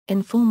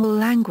In formal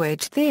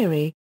language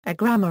theory, a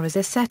grammar is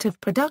a set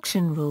of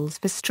production rules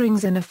for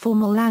strings in a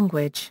formal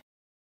language.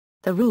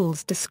 The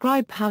rules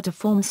describe how to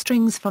form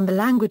strings from the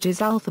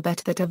language's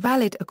alphabet that are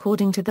valid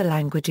according to the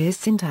language's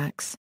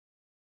syntax.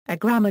 A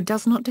grammar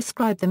does not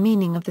describe the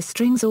meaning of the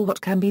strings or what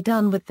can be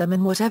done with them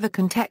in whatever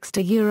context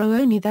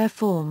only their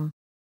form.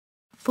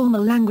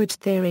 Formal language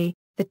theory,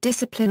 the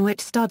discipline which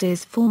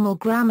studies formal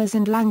grammars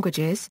and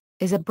languages,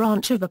 is a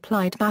branch of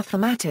applied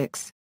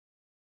mathematics.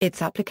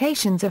 Its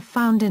applications are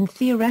found in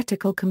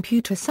theoretical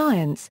computer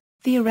science,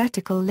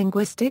 theoretical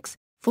linguistics,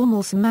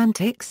 formal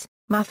semantics,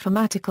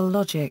 mathematical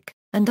logic,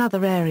 and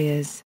other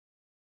areas.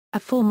 A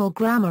formal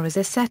grammar is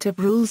a set of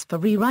rules for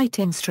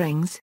rewriting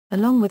strings,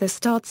 along with a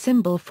start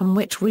symbol from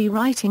which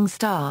rewriting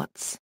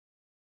starts.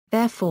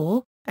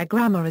 Therefore, a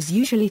grammar is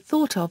usually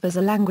thought of as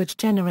a language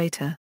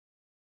generator.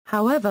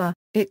 However,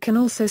 it can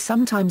also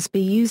sometimes be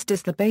used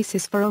as the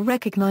basis for a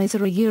recognizer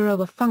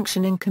a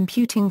function in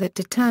computing that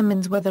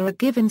determines whether a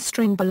given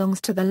string belongs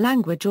to the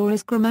language or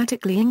is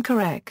grammatically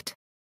incorrect.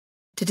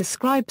 To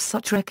describe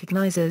such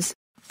recognizers,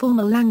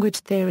 formal language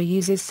theory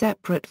uses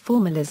separate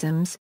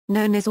formalisms,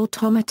 known as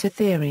automata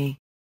theory.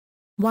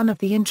 One of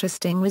the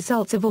interesting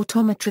results of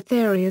automata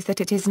theory is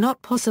that it is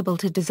not possible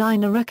to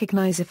design a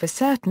recognizer for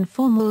certain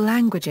formal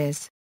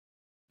languages.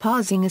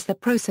 Parsing is the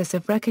process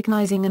of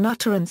recognizing an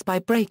utterance by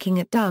breaking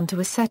it down to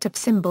a set of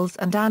symbols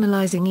and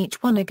analyzing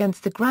each one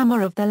against the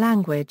grammar of the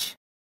language.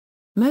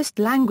 Most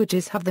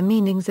languages have the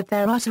meanings of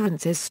their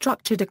utterances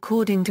structured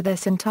according to their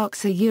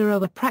syntax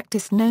a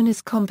practice known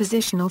as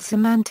compositional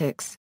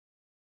semantics.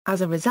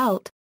 As a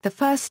result, the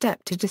first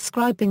step to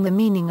describing the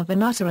meaning of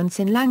an utterance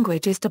in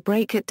language is to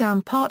break it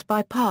down part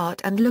by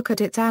part and look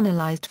at its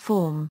analyzed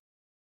form.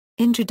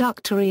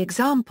 Introductory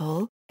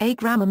example: a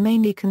grammar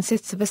mainly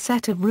consists of a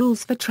set of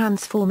rules for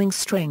transforming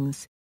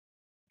strings.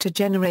 To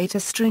generate a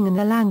string in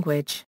the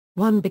language,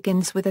 one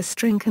begins with a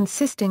string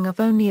consisting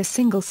of only a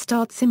single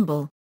start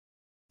symbol.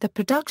 The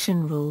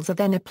production rules are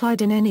then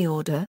applied in any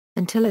order,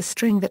 until a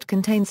string that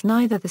contains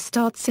neither the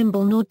start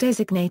symbol nor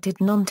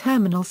designated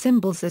non-terminal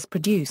symbols is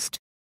produced.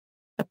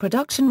 A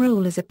production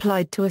rule is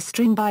applied to a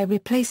string by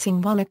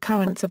replacing one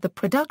occurrence of the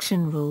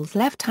production rule's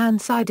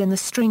left-hand side in the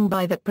string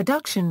by that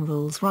production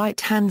rule's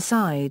right-hand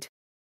side.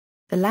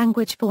 The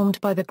language formed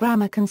by the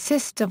grammar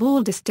consists of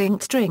all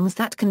distinct strings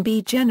that can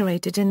be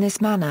generated in this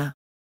manner.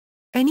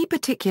 Any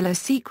particular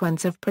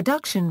sequence of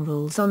production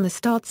rules on the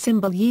start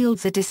symbol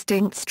yields a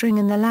distinct string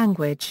in the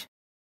language.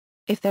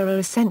 If there are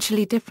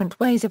essentially different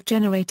ways of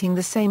generating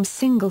the same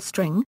single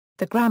string,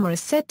 the grammar is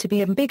said to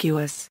be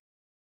ambiguous.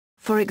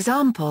 For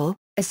example,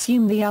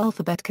 assume the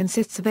alphabet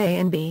consists of A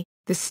and B,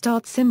 the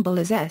start symbol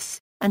is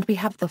S, and we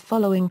have the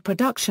following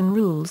production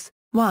rules: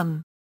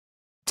 1,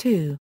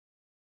 2.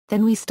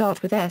 Then we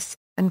start with S,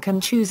 and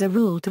can choose a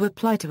rule to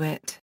apply to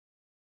it.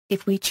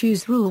 If we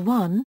choose Rule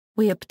 1,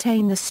 we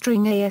obtain the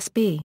string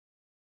ASB.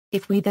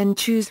 If we then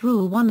choose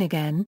Rule 1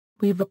 again,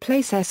 we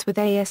replace S with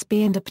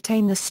ASB and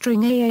obtain the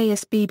string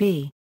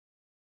AASBB.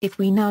 If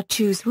we now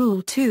choose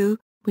Rule 2,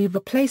 we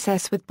replace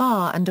S with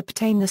bar and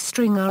obtain the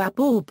string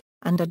RABORB,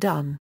 and are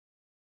done.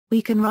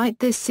 We can write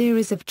this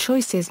series of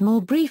choices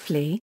more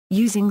briefly,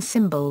 using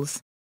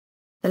symbols.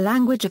 The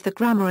language of the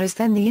grammar is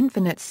then the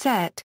infinite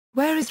set,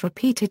 where is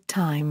repeated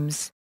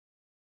times.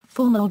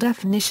 Formal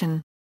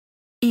definition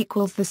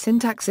equals the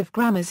syntax of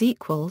grammars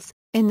equals,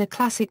 in the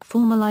classic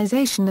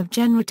formalization of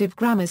generative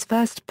grammars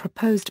first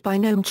proposed by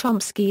Noam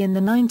Chomsky in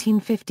the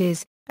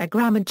 1950s, a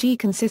grammar G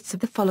consists of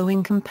the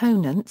following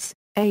components: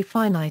 a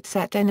finite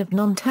set N of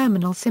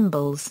non-terminal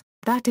symbols,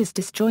 that is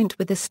disjoint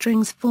with the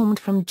strings formed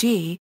from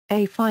G,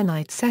 a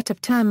finite set of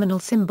terminal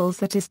symbols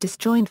that is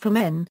disjoint from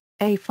N,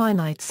 a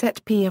finite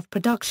set P of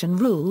production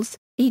rules,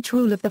 each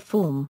rule of the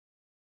form.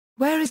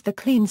 Where is the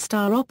clean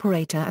star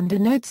operator and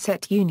denotes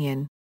set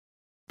union?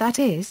 That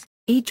is,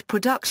 each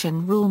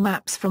production rule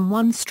maps from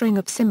one string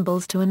of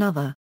symbols to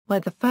another, where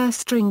the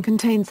first string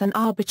contains an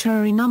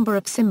arbitrary number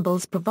of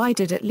symbols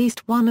provided at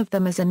least one of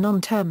them is a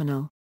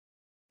non-terminal.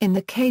 In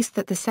the case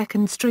that the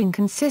second string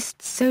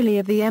consists solely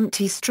of the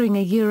empty string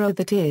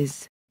that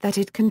is, that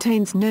it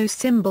contains no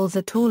symbols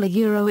at all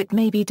it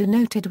may be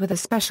denoted with a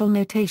special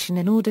notation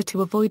in order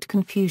to avoid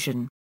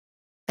confusion.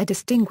 A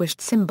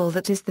distinguished symbol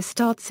that is the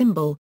start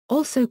symbol,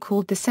 also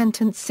called the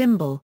sentence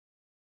symbol.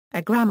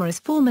 A grammar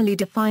is formally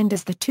defined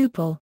as the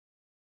tuple.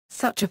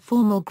 Such a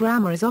formal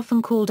grammar is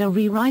often called a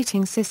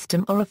rewriting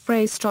system or a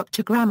phrase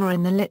structure grammar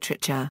in the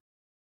literature.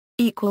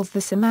 Equals the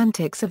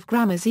semantics of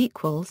grammars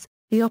equals,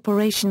 the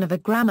operation of a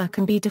grammar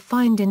can be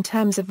defined in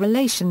terms of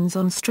relations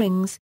on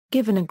strings.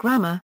 Given a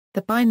grammar,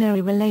 the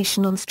binary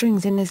relation on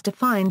strings in is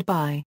defined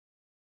by.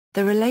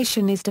 The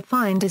relation is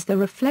defined as the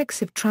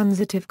reflexive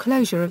transitive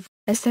closure of.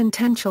 A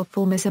sentential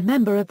form is a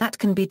member of that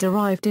can be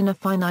derived in a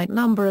finite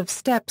number of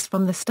steps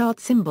from the start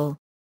symbol.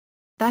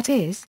 That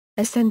is,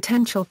 a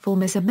sentential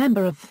form is a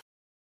member of.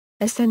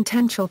 A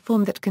sentential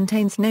form that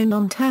contains no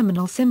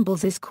non-terminal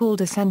symbols is called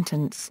a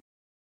sentence.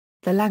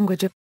 The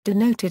language of,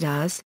 denoted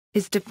as,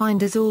 is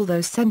defined as all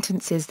those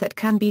sentences that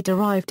can be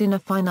derived in a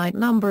finite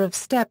number of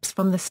steps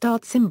from the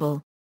start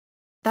symbol.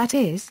 That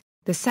is,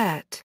 the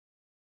set,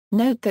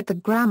 Note that the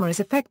grammar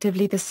is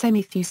effectively the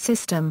semifuse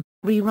system,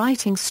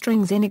 rewriting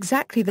strings in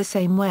exactly the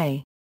same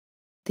way.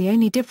 The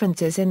only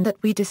difference is in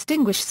that we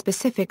distinguish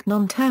specific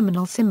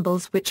non-terminal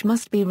symbols which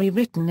must be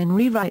rewritten in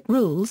rewrite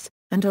rules,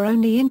 and are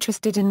only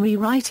interested in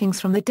rewritings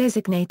from the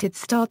designated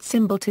start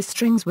symbol to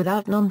strings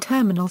without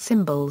non-terminal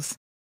symbols.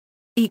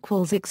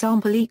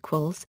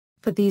 Example.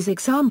 For these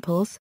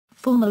examples,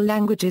 formal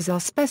languages are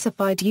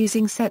specified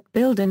using set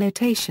builder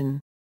notation.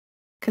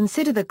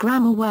 Consider the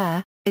grammar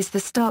where is the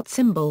start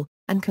symbol,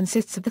 and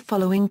consists of the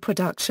following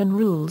production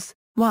rules: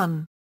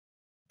 1,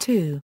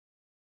 2,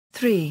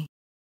 3,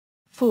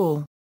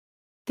 4.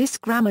 This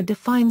grammar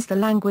defines the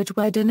language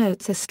where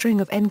denotes a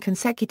string of n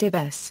consecutive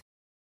s.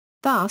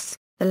 Thus,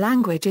 the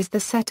language is the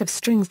set of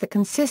strings that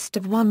consist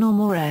of one or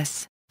more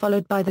s,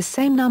 followed by the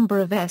same number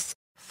of s,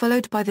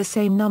 followed by the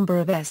same number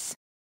of s.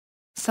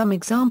 Some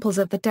examples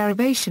of the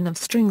derivation of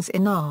strings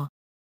in are: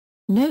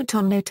 note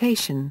on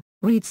notation,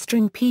 read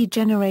string p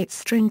generates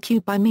string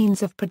q by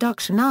means of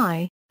production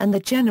I, and the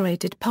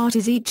generated part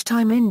is each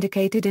time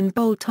indicated in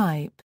bold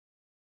type.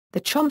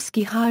 The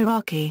Chomsky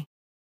hierarchy.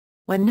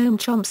 When Noam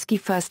Chomsky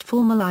first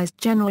formalized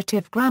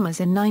generative grammars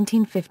in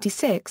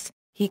 1956,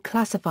 he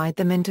classified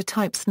them into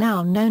types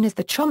now known as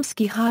the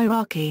Chomsky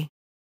hierarchy.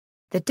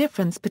 The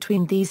difference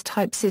between these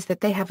types is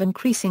that they have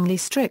increasingly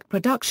strict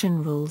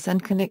production rules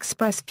and can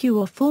express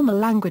fewer formal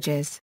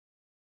languages.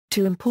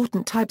 Two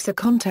important types are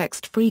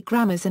context-free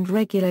grammars and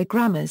regular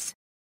grammars.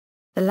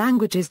 The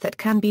languages that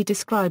can be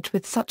described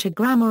with such a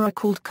grammar are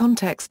called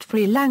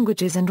context-free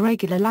languages and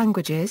regular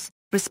languages,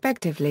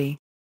 respectively.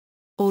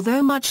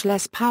 Although much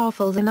less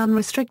powerful than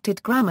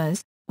unrestricted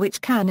grammars, which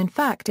can in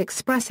fact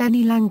express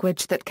any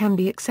language that can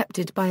be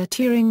accepted by a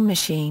Turing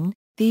machine,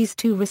 these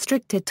two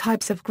restricted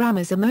types of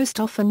grammars are most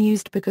often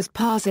used because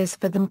parsers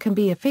for them can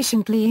be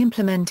efficiently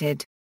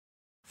implemented.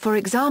 For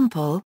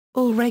example,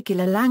 all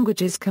regular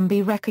languages can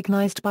be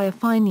recognized by a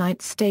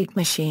finite state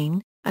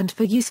machine, and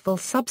for useful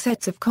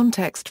subsets of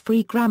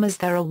context-free grammars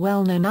there are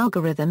well-known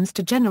algorithms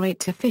to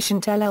generate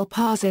efficient LL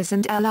parsers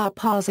and LR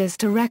parsers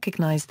to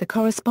recognize the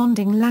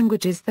corresponding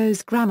languages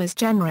those grammars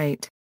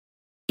generate.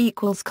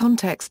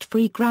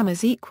 Context-free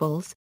grammars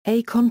equals,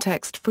 a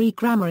context-free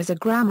grammar is a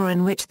grammar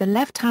in which the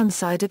left-hand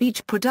side of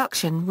each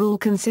production rule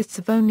consists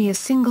of only a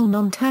single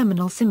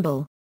non-terminal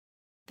symbol.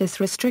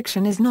 This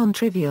restriction is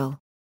non-trivial.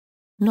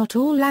 Not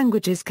all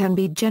languages can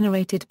be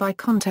generated by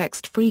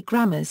context-free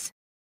grammars.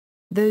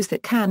 Those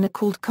that can are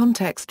called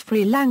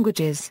context-free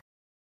languages.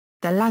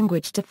 The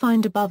language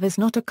defined above is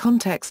not a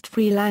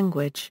context-free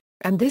language,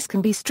 and this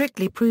can be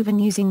strictly proven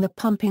using the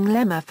pumping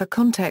lemma for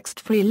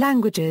context-free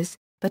languages,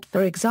 but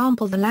for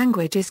example the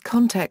language is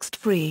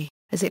context-free,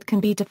 as it can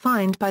be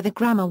defined by the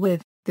grammar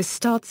with the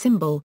start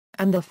symbol,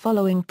 and the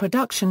following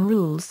production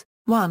rules: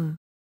 1,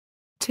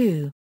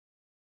 2.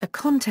 A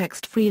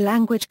context-free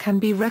language can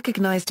be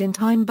recognized in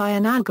time by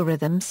an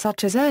algorithm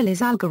such as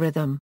Early's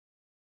algorithm.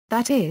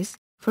 That is,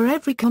 for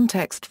every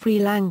context-free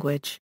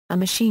language, a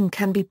machine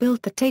can be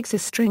built that takes a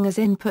string as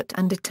input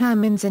and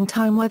determines in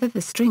time whether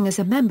the string is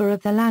a member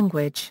of the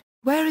language,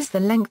 where is the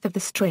length of the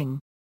string.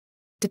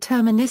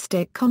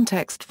 Deterministic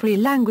context-free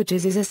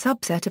languages is a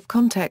subset of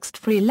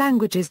context-free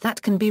languages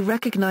that can be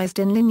recognized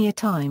in linear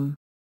time.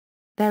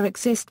 There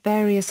exist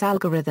various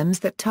algorithms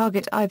that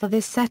target either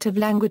this set of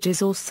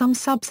languages or some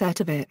subset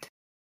of it.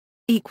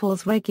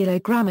 Regular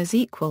grammars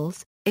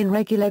equals, in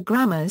regular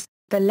grammars,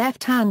 the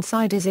left-hand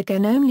side is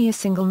again only a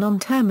single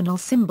non-terminal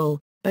symbol,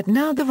 but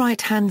now the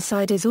right-hand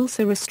side is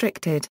also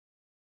restricted.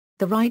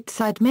 The right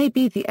side may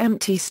be the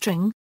empty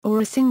string,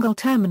 or a single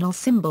terminal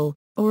symbol,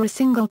 or a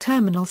single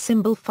terminal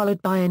symbol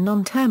followed by a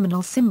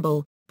non-terminal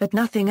symbol, but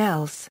nothing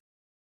else.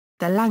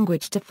 The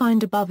language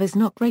defined above is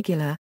not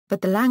regular,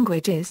 but the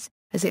language is,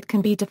 as it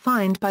can be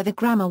defined by the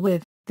grammar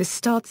with the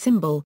start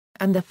symbol,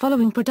 and the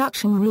following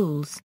production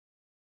rules.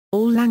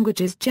 All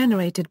languages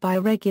generated by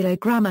a regular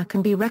grammar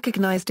can be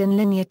recognized in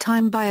linear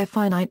time by a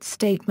finite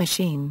state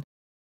machine.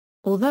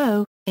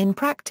 Although, in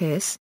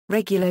practice,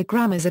 regular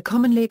grammars are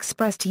commonly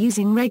expressed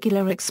using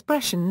regular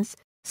expressions,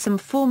 some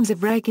forms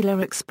of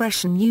regular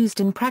expression used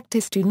in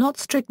practice do not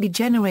strictly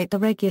generate the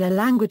regular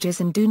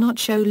languages and do not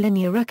show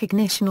linear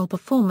recognition or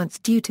performance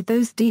due to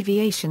those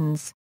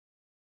deviations.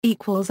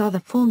 Other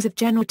forms of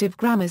generative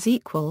grammars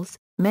equals,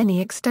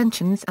 many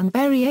extensions and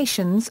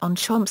variations on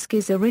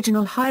Chomsky's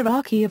original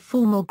hierarchy of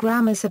formal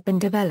grammars have been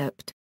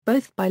developed,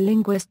 both by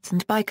linguists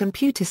and by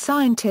computer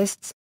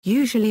scientists,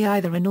 usually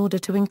either in order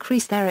to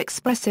increase their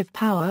expressive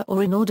power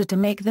or in order to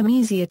make them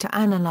easier to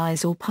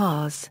analyze or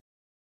parse.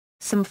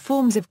 Some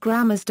forms of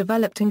grammars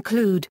developed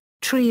include,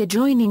 tree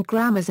adjoining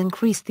grammars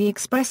increase the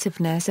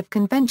expressiveness of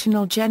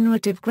conventional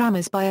generative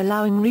grammars by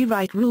allowing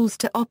rewrite rules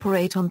to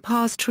operate on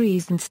parse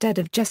trees instead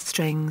of just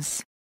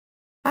strings.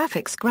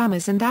 Affix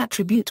grammars and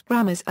attribute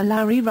grammars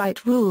allow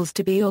rewrite rules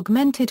to be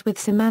augmented with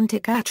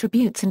semantic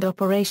attributes and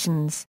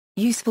operations,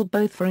 useful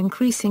both for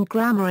increasing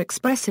grammar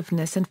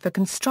expressiveness and for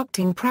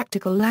constructing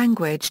practical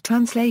language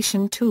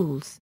translation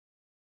tools.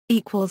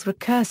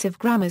 Recursive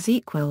grammars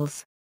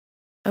equals.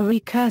 A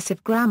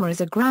recursive grammar is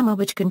a grammar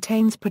which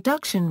contains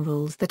production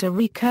rules that are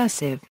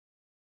recursive.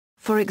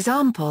 For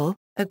example,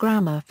 a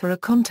grammar for a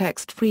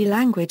context-free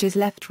language is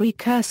left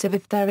recursive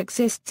if there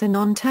exists a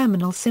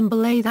non-terminal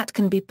symbol A that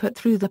can be put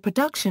through the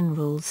production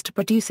rules to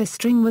produce a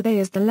string with A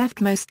as the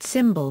leftmost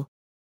symbol.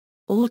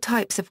 All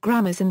types of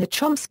grammars in the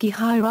Chomsky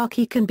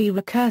hierarchy can be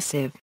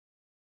recursive.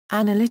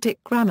 Analytic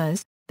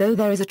grammars. Though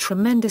there is a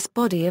tremendous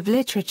body of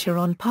literature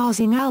on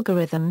parsing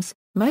algorithms,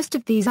 most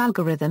of these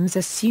algorithms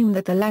assume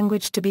that the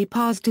language to be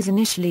parsed is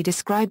initially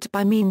described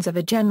by means of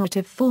a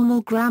generative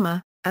formal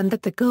grammar, and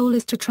that the goal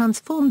is to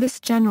transform this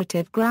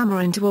generative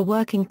grammar into a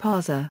working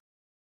parser.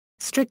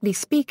 Strictly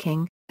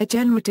speaking, a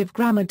generative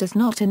grammar does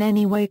not in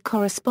any way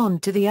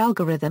correspond to the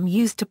algorithm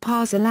used to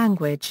parse a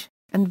language,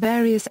 and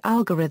various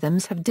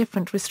algorithms have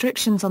different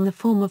restrictions on the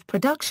form of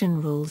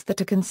production rules that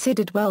are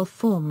considered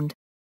well-formed.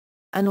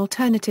 An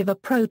alternative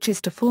approach is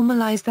to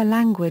formalize the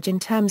language in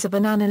terms of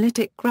an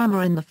analytic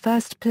grammar in the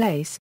first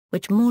place,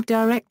 which more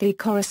directly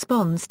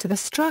corresponds to the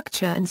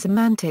structure and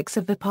semantics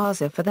of the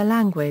parser for the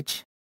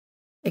language.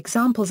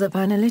 Examples of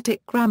analytic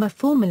grammar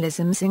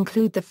formalisms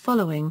include the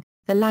following: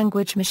 the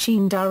language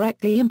machine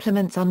directly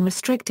implements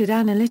unrestricted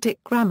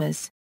analytic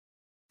grammars.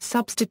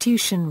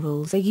 Substitution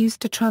rules are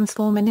used to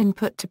transform an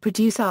input to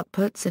produce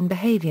outputs and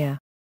behavior.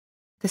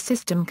 The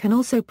system can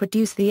also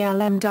produce the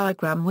LM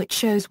diagram, which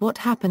shows what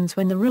happens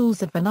when the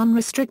rules of an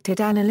unrestricted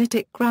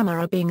analytic grammar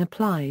are being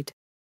applied.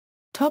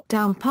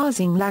 Top-down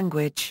parsing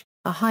language,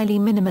 a highly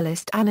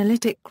minimalist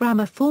analytic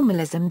grammar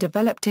formalism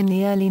developed in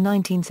the early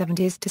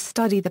 1970s to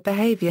study the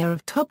behavior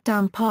of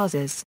top-down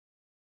parsers.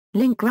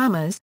 Link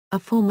grammars, a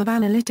form of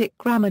analytic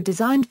grammar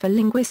designed for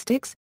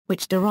linguistics,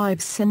 which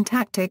derives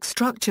syntactic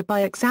structure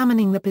by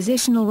examining the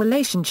positional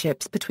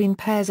relationships between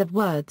pairs of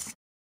words.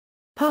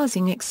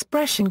 Parsing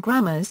expression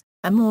grammars,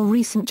 a more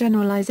recent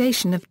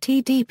generalization of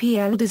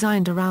TDPL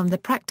designed around the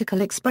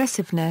practical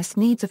expressiveness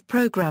needs of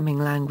programming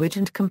language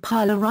and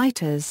compiler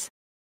writers.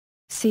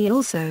 See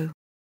also.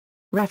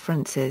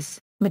 References: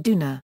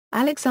 Meduna,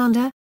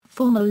 Alexander,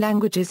 Formal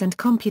Languages and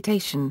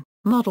Computation,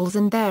 Models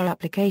and Their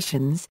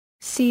Applications,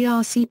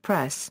 CRC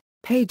Press,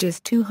 pages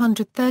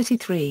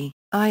 233,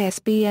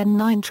 ISBN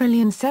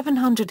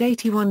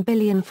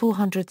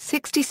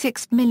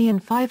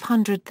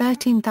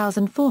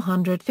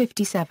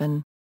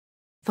 9781466513457.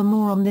 For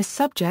more on this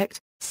subject,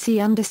 see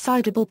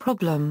Undecidable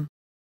Problem.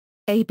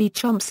 A. B.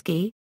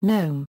 Chomsky,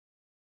 Noam.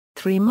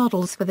 3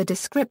 Models for the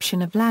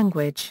Description of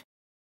Language.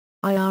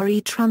 IRE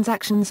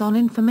Transactions on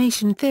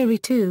Information Theory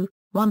 2,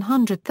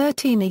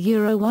 113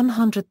 Euro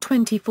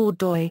 124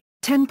 doi,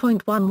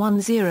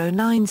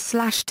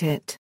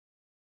 10.1109/tit.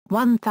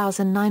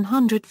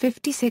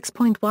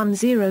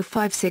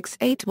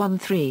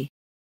 1956.10568613.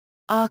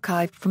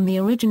 Archived from the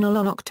original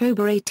on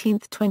October 18,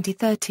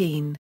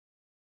 2013.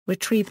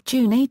 Retrieved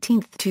June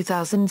 18,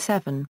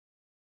 2007.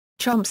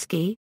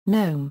 Chomsky,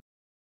 Noam.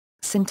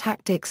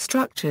 Syntactic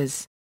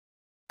Structures.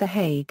 The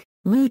Hague,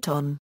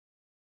 Mouton.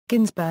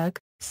 Ginsberg,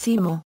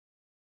 Seymour.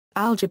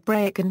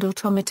 Algebraic and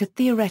Automata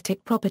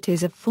Theoretic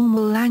Properties of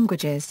Formal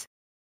Languages.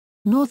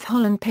 North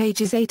Holland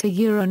pages 8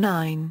 Euro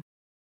 9.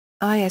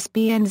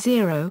 ISBN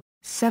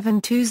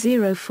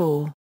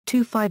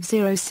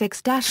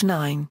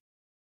 0-7204-2506-9.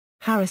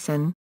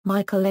 Harrison,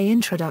 Michael A.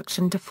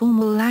 Introduction to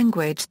Formal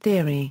Language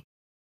Theory.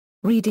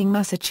 Reading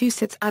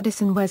Massachusetts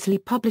Addison Wesley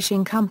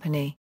Publishing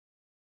Company.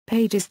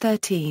 Pages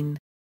 13.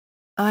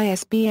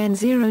 ISBN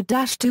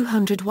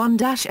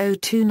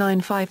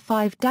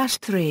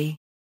 0-201-02955-3.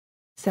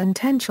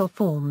 Sentential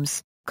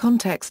Forms,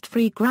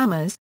 Context-Free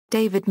Grammars,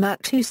 David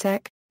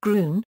Matusek,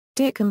 Grun,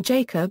 Dick and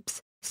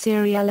Jacobs,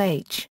 Serial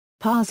H,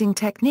 Parsing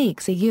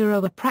Techniques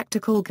A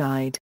Practical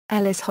Guide,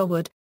 Ellis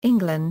Howard,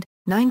 England,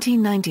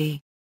 1990.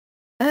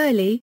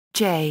 Early,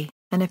 J.,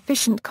 An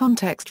Efficient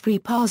Context-Free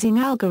Parsing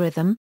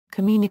Algorithm,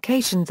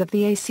 Communications of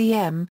the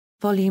ACM,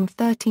 Volume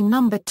 13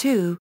 No.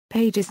 2,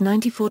 pages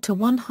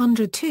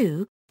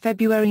 94-102,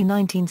 February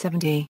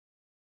 1970.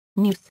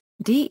 Knuth,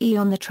 D.E.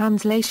 On the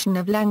Translation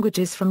of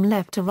Languages from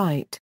Left to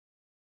Right.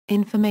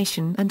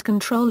 Information and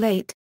Control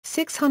 8,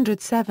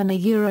 607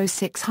 Euro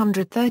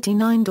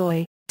 639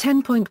 doi,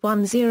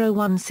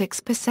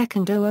 10.1016 per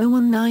second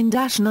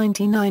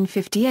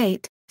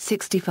 0019-9958,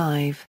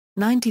 65,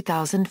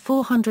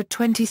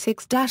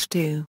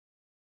 90426-2.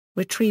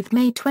 Retrieved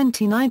May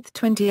 29,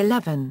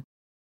 2011.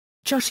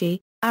 Joshi,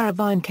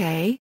 Aravine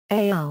K.,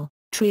 A.L.,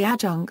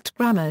 Tri-Adjunct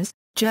Grammars,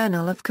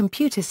 Journal of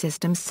Computer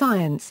Systems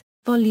Science,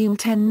 Volume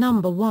 10 No.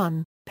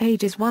 1,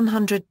 pages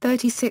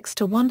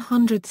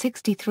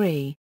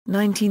 136-163,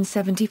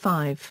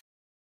 1975.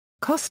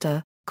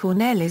 Costa,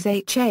 Cornelis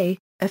H.A.,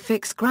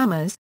 Affix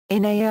Grammars,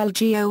 in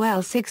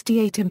ALGOL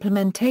 68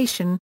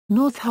 Implementation,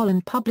 North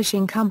Holland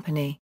Publishing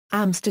Company,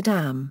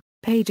 Amsterdam,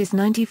 pages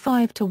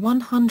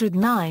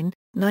 95-109,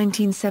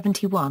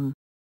 1971.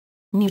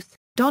 Knuth,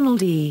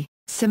 Donald E.,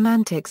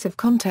 Semantics of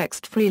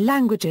Context-Free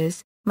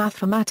Languages,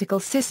 Mathematical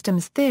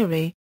Systems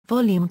Theory,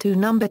 Volume 2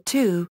 No.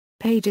 2,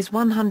 pages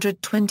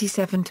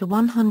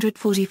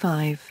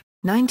 127-145,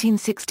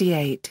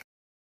 1968.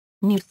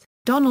 Knuth,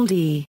 Donald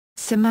E.,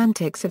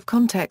 Semantics of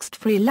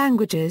Context-Free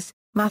Languages,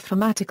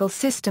 Mathematical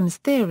Systems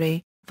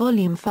Theory,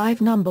 Volume 5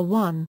 No.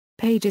 1,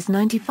 pages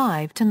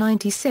 95 to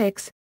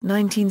 96,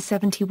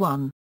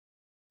 1971.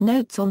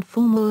 Notes on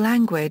Formal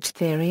Language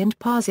Theory and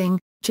Parsing,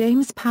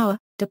 James Power,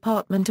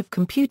 Department of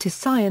Computer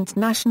Science,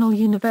 National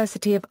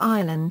University of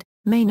Ireland,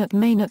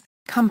 Maynooth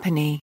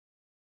Company.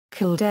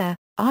 Kildare,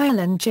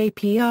 Ireland.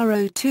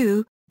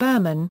 JPRO2,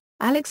 Berman,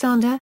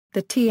 Alexander,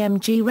 The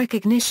TMG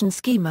Recognition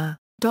Schema,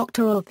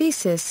 Doctoral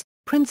Thesis,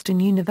 Princeton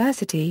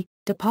University,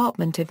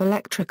 Department of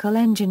Electrical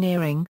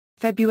Engineering,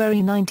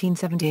 February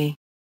 1970.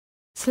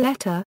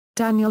 Slater,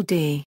 Daniel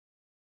D.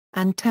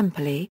 and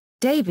Temperley,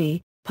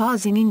 Davy,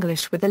 Parsing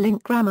English with a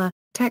Linked Grammar,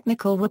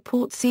 Technical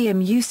Report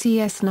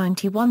CMUCS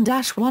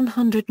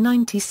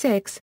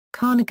 91-196,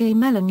 Carnegie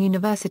Mellon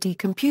University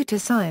Computer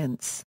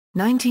Science,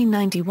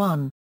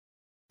 1991.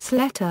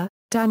 Slater,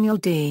 Daniel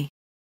D.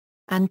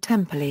 and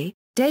Temperley,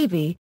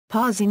 Davy,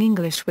 Parsing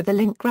English with a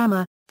Linked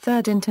Grammar,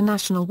 Third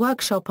International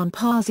Workshop on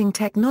Parsing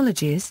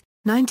Technologies,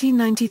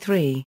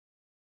 1993.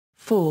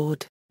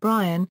 Ford,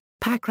 Brian,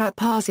 Packrat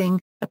Parsing,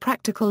 a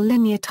Practical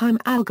Linear Time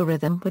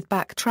Algorithm with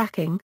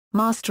Backtracking,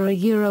 Master a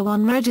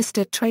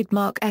Unregistered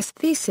Trademark S.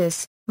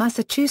 Thesis,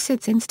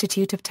 Massachusetts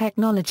Institute of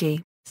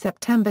Technology,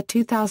 September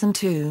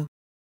 2002.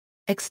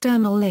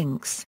 External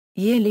links,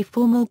 Yearly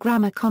Formal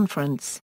Grammar Conference.